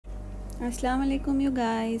Assalamu alaikum you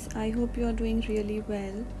guys, I hope you are doing really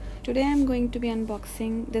well. Today I'm going to be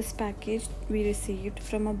unboxing this package we received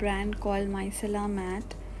from a brand called Salah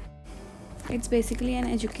mat. It's basically an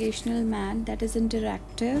educational mat that is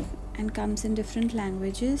interactive and comes in different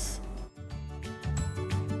languages.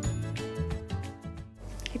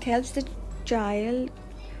 It helps the child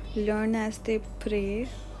learn as they pray.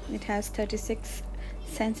 It has 36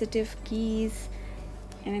 sensitive keys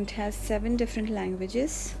and it has 7 different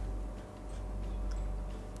languages.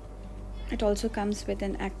 It also comes with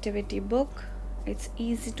an activity book. It's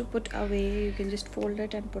easy to put away. You can just fold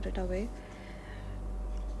it and put it away.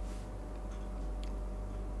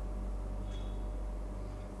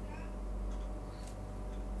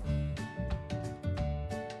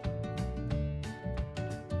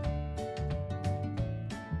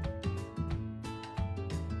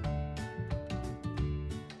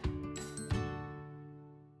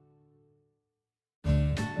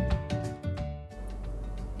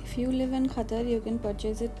 If you live in Qatar, you can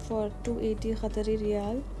purchase it for 280 Qatari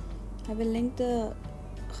Riyal. I will link the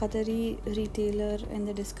Qatari retailer in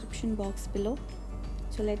the description box below.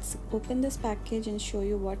 So let's open this package and show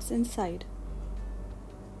you what's inside.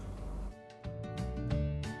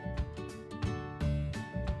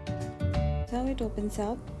 That's how it opens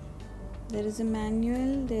up. There is a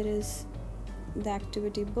manual, there is the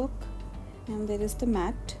activity book, and there is the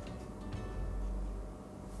mat.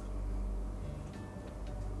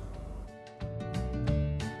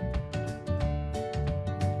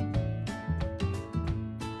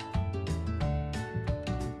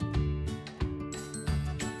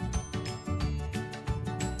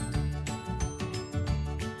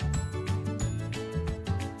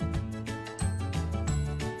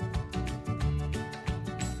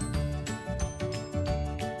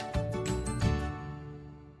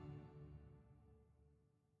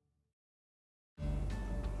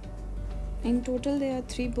 In total, there are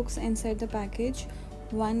 3 books inside the package.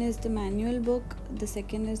 One is the manual book, the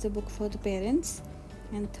second is the book for the parents,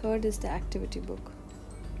 and third is the activity book.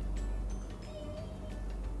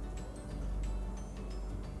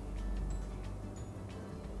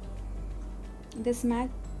 This mat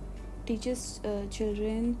teaches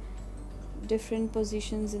children different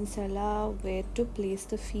positions in Salah, where to place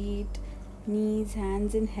the feet, knees,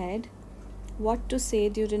 hands and head, what to say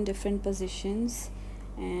during different positions,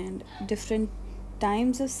 and different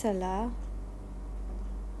times of Salah.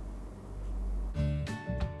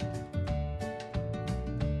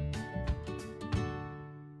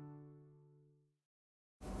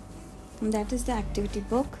 And that is the activity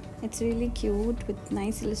book. It's really cute with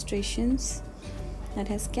nice illustrations. That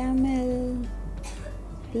has camel,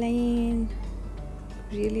 plane.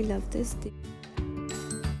 Really love this.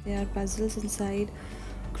 There are puzzles inside,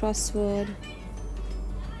 crossword,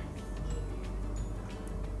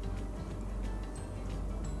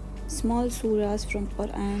 small surahs from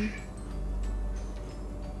Quran,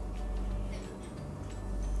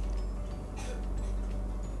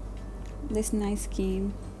 this nice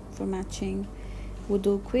game for matching,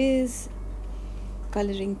 wudu quiz,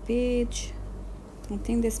 coloring page. I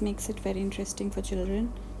think this makes it very interesting for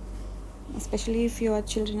children, especially if your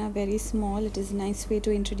children are very small. It is a nice way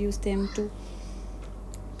to introduce them to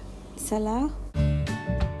Salah.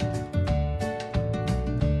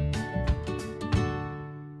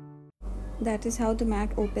 That is how the mat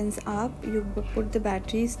opens up. You put the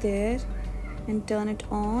batteries there and turn it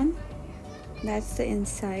on. That's the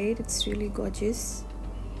inside. It's really gorgeous.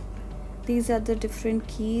 These are the different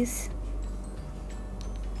keys.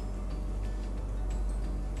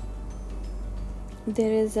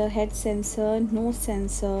 There is a head sensor, nose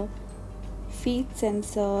sensor, feet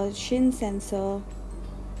sensor, shin sensor.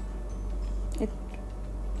 It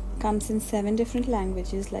comes in 7 different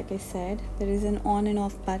languages, like I said. There is an on and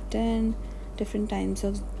off button, different times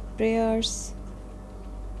of prayers,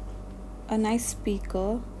 a nice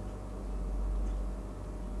speaker,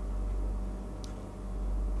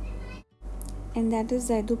 and that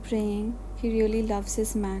is Zaidu praying. He really loves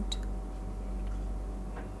his mat.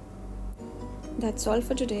 That's all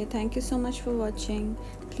for today. Thank you so much for watching.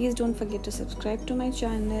 Please don't forget to subscribe to my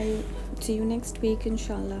channel. See you next week,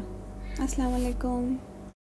 inshallah. Assalamu alaikum.